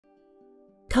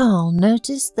Carl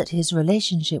noticed that his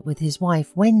relationship with his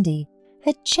wife Wendy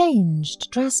had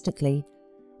changed drastically,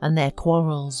 and their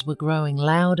quarrels were growing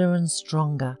louder and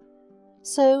stronger,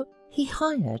 so he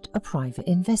hired a private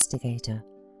investigator.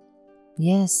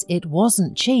 Yes, it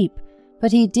wasn't cheap,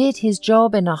 but he did his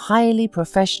job in a highly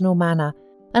professional manner,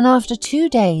 and after 2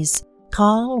 days,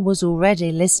 Carl was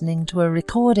already listening to a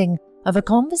recording of a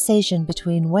conversation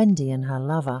between Wendy and her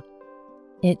lover.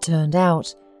 It turned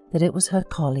out that it was her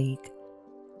colleague.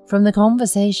 From the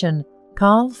conversation,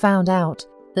 Carl found out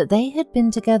that they had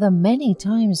been together many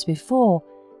times before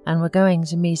and were going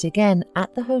to meet again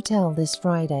at the hotel this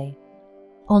Friday.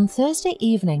 On Thursday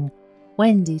evening,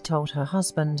 Wendy told her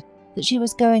husband that she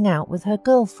was going out with her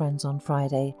girlfriends on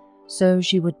Friday, so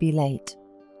she would be late.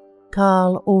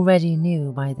 Carl already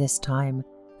knew by this time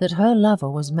that her lover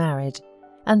was married,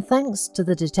 and thanks to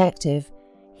the detective,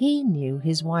 he knew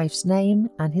his wife's name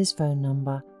and his phone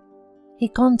number. He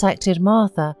contacted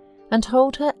Martha and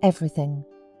told her everything.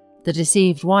 The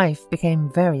deceived wife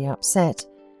became very upset,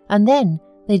 and then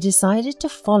they decided to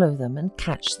follow them and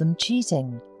catch them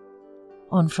cheating.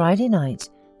 On Friday night,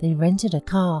 they rented a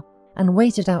car and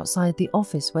waited outside the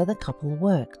office where the couple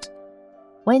worked.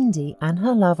 Wendy and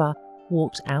her lover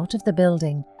walked out of the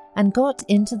building and got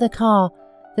into the car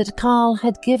that Carl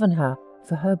had given her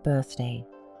for her birthday.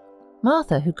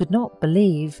 Martha, who could not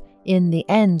believe in the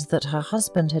end that her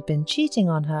husband had been cheating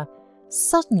on her,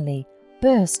 suddenly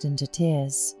burst into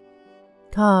tears.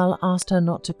 Carl asked her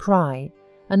not to cry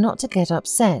and not to get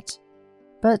upset,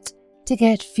 but to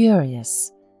get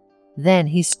furious. Then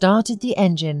he started the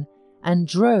engine and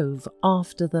drove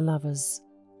after the lovers.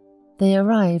 They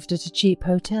arrived at a cheap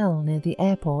hotel near the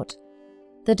airport.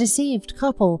 The deceived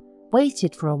couple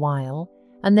waited for a while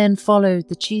and then followed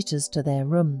the cheaters to their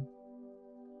room.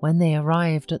 When they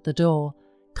arrived at the door,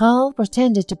 Carl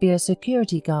pretended to be a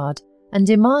security guard and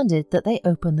demanded that they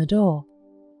open the door.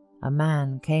 A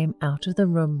man came out of the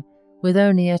room with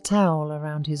only a towel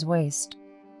around his waist.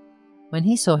 When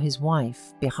he saw his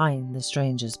wife behind the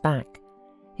stranger's back,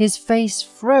 his face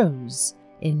froze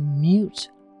in mute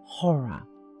horror.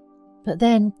 But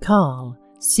then Carl,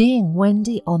 seeing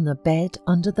Wendy on the bed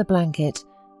under the blanket,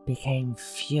 became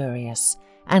furious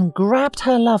and grabbed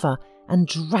her lover and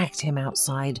dragged him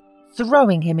outside,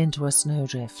 throwing him into a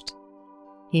snowdrift.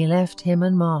 He left him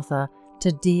and Martha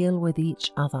to deal with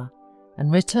each other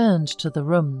and returned to the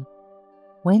room.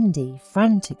 Wendy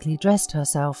frantically dressed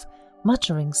herself,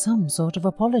 muttering some sort of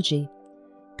apology.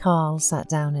 Carl sat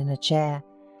down in a chair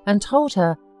and told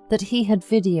her that he had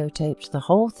videotaped the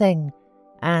whole thing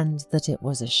and that it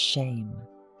was a shame.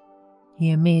 He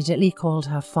immediately called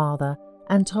her father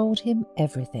and told him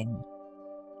everything.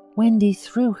 Wendy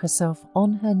threw herself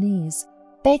on her knees,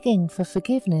 begging for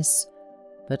forgiveness,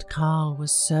 but Carl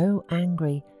was so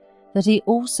angry that he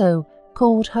also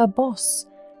called her boss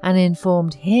and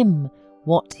informed him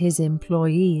what his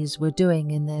employees were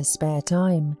doing in their spare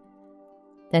time.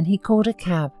 Then he called a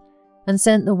cab and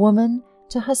sent the woman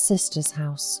to her sister's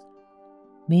house.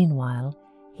 Meanwhile,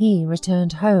 he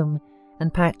returned home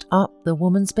and packed up the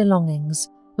woman's belongings,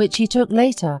 which he took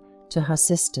later to her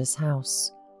sister's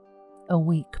house. A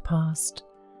week passed.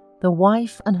 The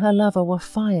wife and her lover were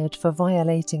fired for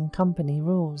violating company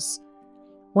rules.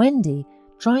 Wendy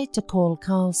tried to call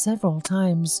Carl several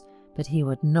times, but he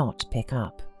would not pick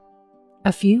up.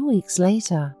 A few weeks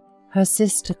later, her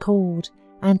sister called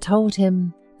and told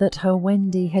him that her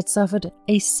Wendy had suffered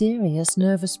a serious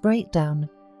nervous breakdown.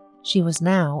 She was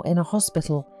now in a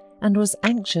hospital and was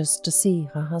anxious to see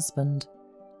her husband.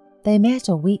 They met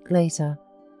a week later.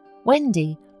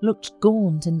 Wendy looked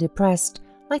gaunt and depressed,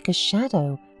 like a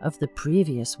shadow of the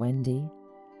previous Wendy.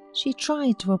 She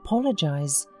tried to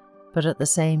apologize, but at the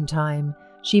same time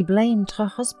she blamed her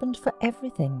husband for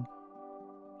everything.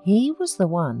 He was the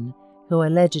one who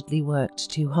allegedly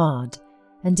worked too hard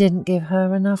and didn't give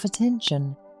her enough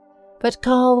attention. But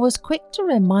Carl was quick to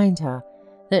remind her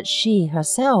that she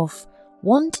herself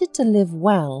wanted to live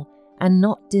well and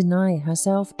not deny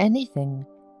herself anything.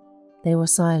 They were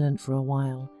silent for a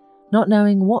while, not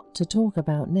knowing what to talk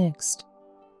about next.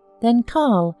 Then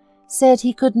Carl said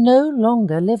he could no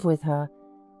longer live with her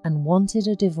and wanted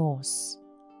a divorce.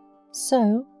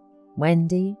 So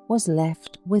Wendy was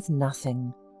left with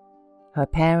nothing. Her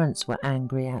parents were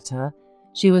angry at her,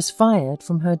 she was fired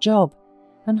from her job,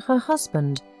 and her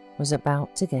husband was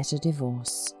about to get a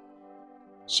divorce.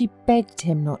 She begged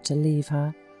him not to leave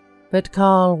her, but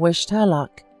Carl wished her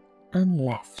luck and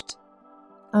left.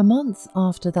 A month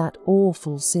after that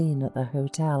awful scene at the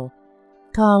hotel,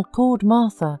 Carl called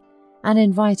Martha and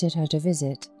invited her to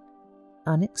visit.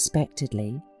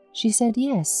 Unexpectedly, she said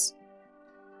yes.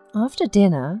 After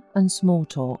dinner and small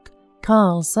talk,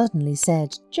 Carl suddenly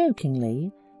said,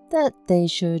 jokingly, that they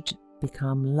should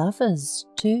become lovers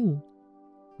too.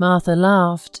 Martha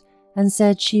laughed and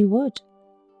said she would,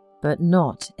 but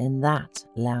not in that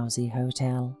lousy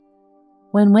hotel.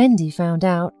 When Wendy found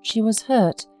out, she was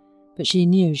hurt, but she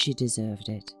knew she deserved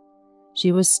it.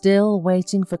 She was still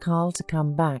waiting for Carl to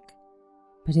come back,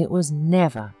 but it was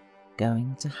never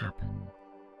going to happen.